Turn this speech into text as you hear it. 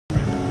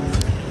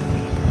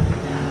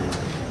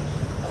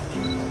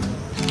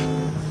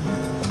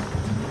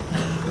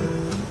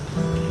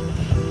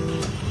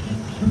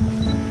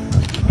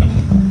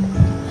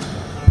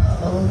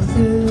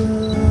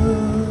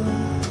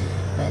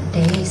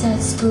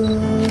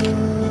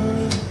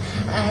fool.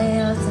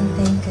 I often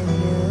think of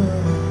you,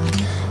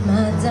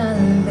 my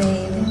darling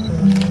baby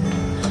boo.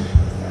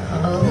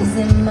 You're always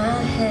in my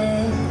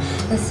head,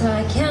 that's why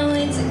I can't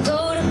wait to go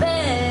to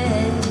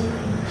bed.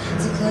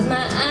 To close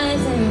my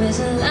eyes and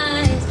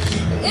visualize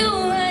you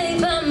right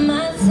by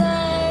my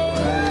side.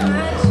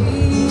 My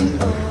dream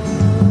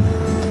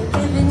world,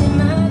 living in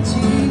my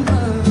dream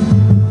world.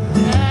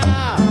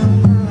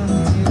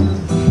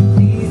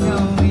 Please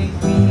don't wake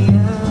me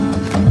up.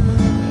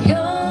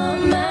 You're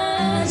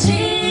my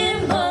dream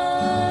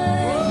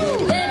boy,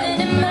 living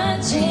in my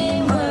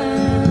dream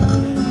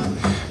world.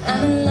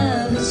 I'm in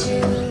love with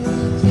you.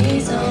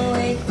 Please don't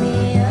wake me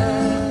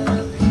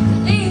up.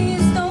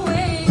 Please don't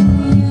wake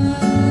me up.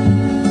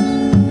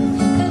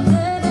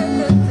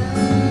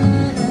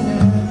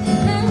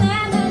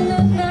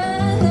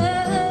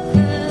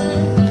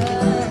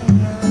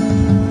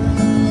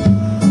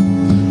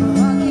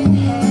 Walking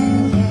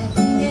hand in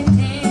hand,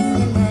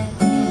 tasting that,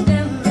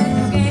 never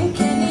ends again,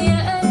 can you?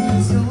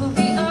 So we'll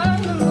be on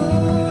the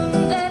moon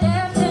that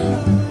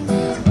afternoon,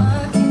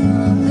 walking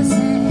on the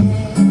sand,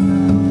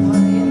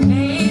 while your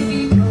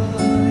baby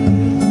boy.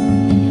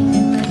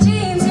 And my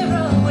dreams are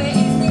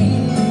always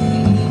near,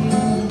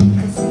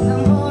 'cause in the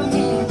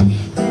morning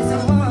there's a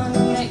one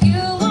that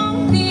you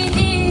won't be.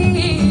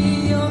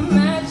 You're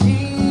my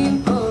dream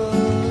boy,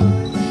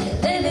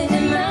 living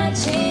in my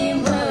dream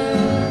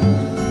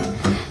world.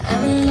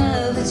 I'm in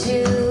love with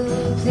you,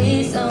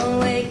 please don't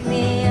wake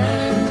me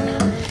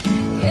up.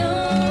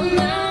 You're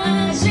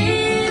my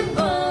dream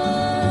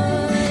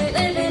boy,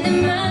 living in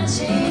my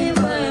dream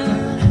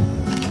world.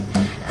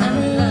 I'm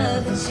in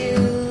love with you,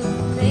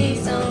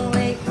 please don't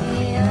wake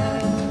me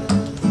up.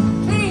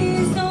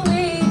 Please don't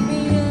wake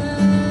me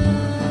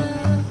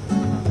up.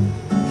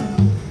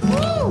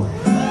 Woo!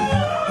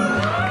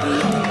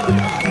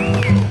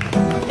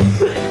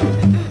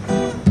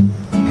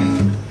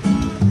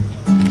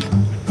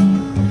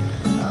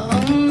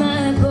 Oh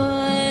my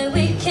boy,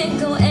 we can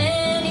go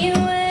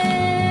anywhere.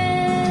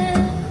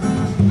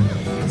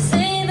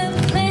 Say the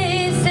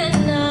place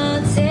and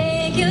I'll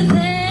take you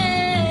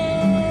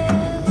there.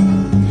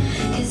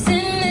 'Cause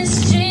in this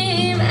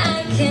dream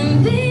I can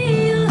be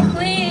your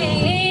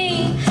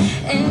queen,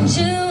 and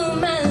you,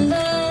 my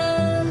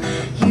love,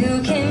 you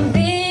can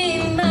be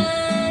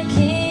my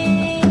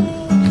king.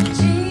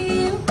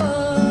 Dream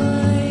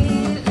boy,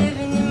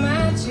 living in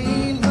my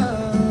dream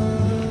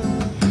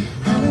world.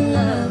 I'm in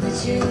love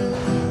with you,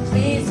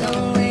 please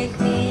don't wake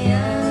me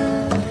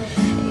up.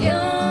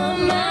 You're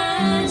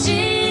my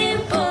dream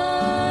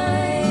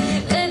boy,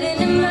 living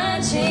in my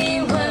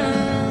dream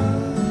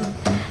world.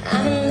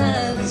 I'm in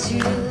love with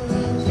you,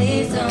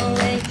 please don't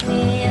wake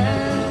me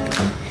up.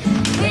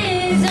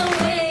 Please don't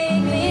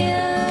wake me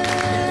up.